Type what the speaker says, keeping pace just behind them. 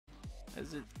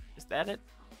Is that it?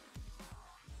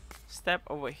 Step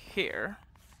over here.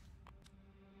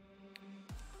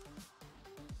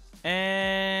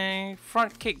 And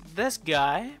front kick this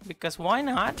guy, because why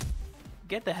not?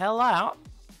 Get the hell out.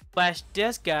 Flash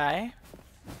this guy.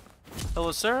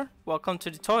 Hello sir, welcome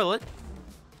to the toilet.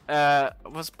 I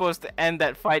was supposed to end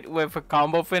that fight with a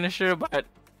combo finisher, but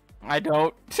I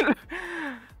don't.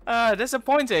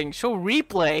 Disappointing. Show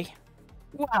replay.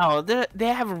 Wow, they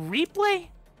have a replay?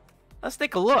 Let's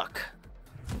take a look.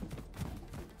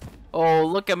 Oh,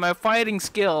 look at my fighting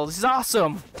skills. It's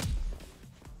awesome.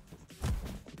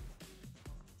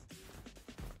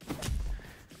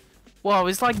 Wow,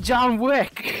 it's like John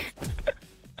Wick.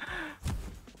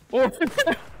 Oh,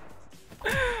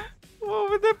 oh,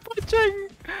 with the punching.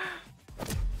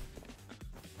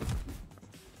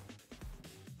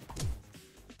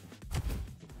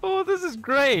 Oh, this is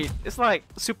great. It's like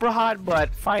superhot,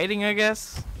 but fighting, I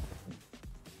guess.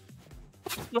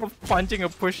 No punching or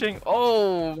pushing.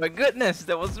 Oh my goodness,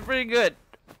 that was pretty good.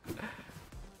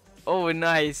 Oh,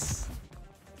 nice.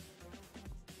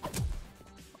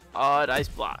 Oh, nice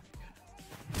block.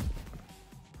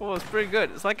 Oh, it's pretty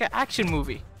good. It's like an action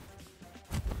movie.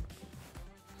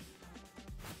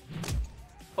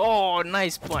 Oh,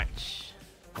 nice punch.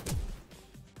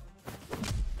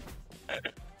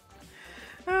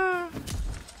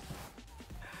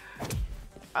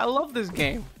 I love this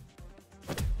game.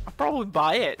 I'll probably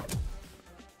buy it.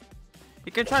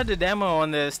 You can try the demo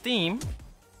on the Steam.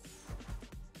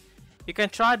 You can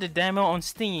try the demo on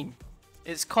Steam.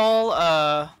 It's called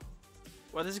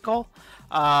what is it called?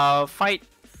 Fight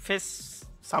Fist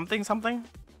something something.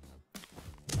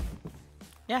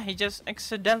 Yeah, he just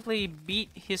accidentally beat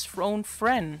his own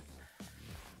friend.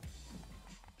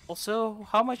 Also,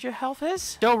 how much your health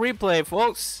is? Show replay,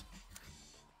 folks.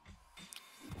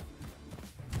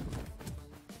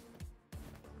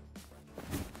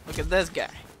 Look at this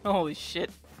guy. Holy shit.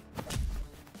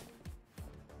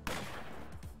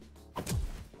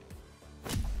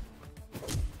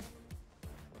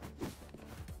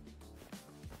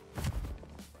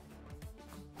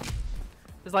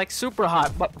 It's like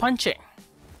superhot, but punching.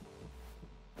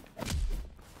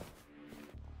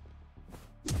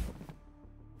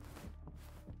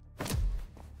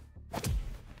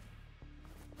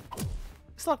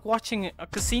 It's like watching a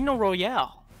Casino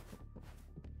Royale.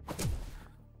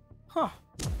 Huh.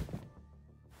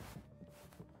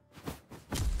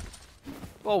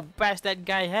 Oh, bash that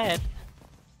guy head.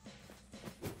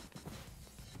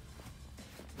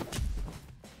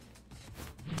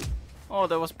 Oh,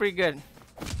 that was pretty good.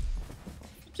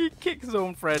 He kicked his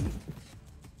own friend.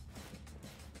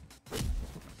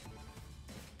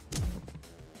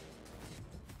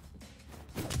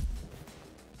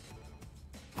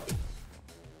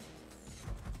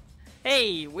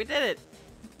 Hey, we did it.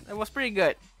 That was pretty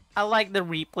good. I like the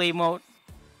replay mode.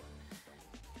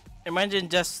 Imagine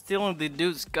just stealing the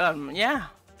dude's gun. Yeah,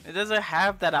 it doesn't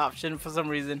have that option for some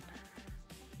reason.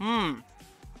 Kind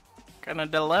of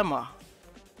dilemma.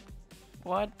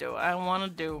 What do I want to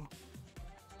do?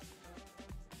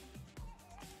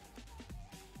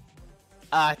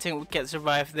 I think we can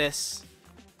survive this.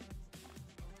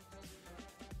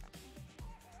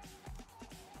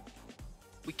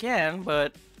 We can,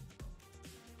 but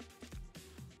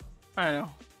I don't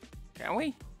know. Can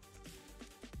we?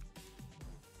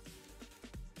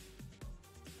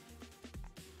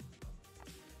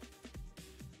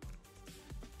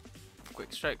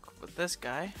 Quick strike with this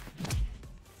guy.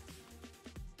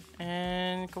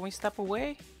 And can we step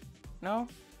away? No?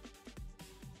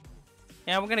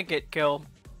 Yeah, we're gonna get killed.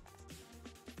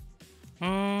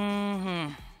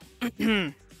 Yep,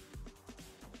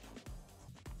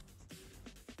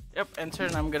 enter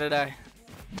and I'm gonna die.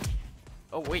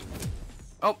 Oh, wait.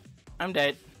 Oh, I'm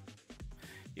dead.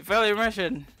 You failed your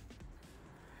mission.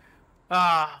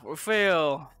 Ah, we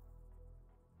fail.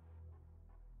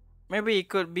 Maybe it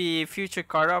could be future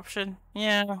card option.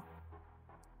 Yeah.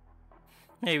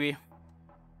 Maybe.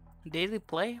 Daily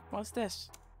play? What's this?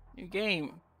 New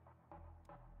game.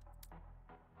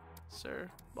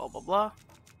 Sir, blah blah blah.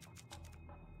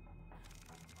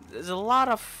 There's a lot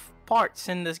of parts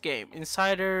in this game.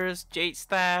 Insiders, Jade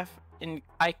Staff, and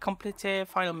I completed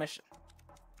final mission.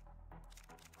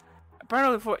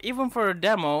 Apparently, even for a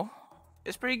demo,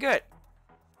 it's pretty good.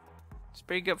 It's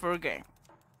pretty good for a game.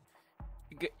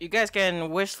 You guys can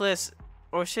wishlist.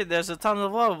 Oh shit, there's a ton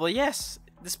of level. But yes,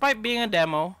 despite being a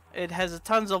demo, it has a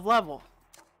tons of level.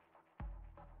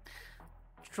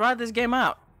 Try this game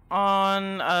out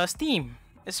on Steam.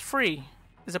 It's free.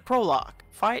 It's a prologue.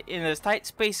 Fight in the tight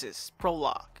spaces.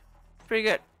 Prologue. Pretty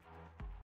good.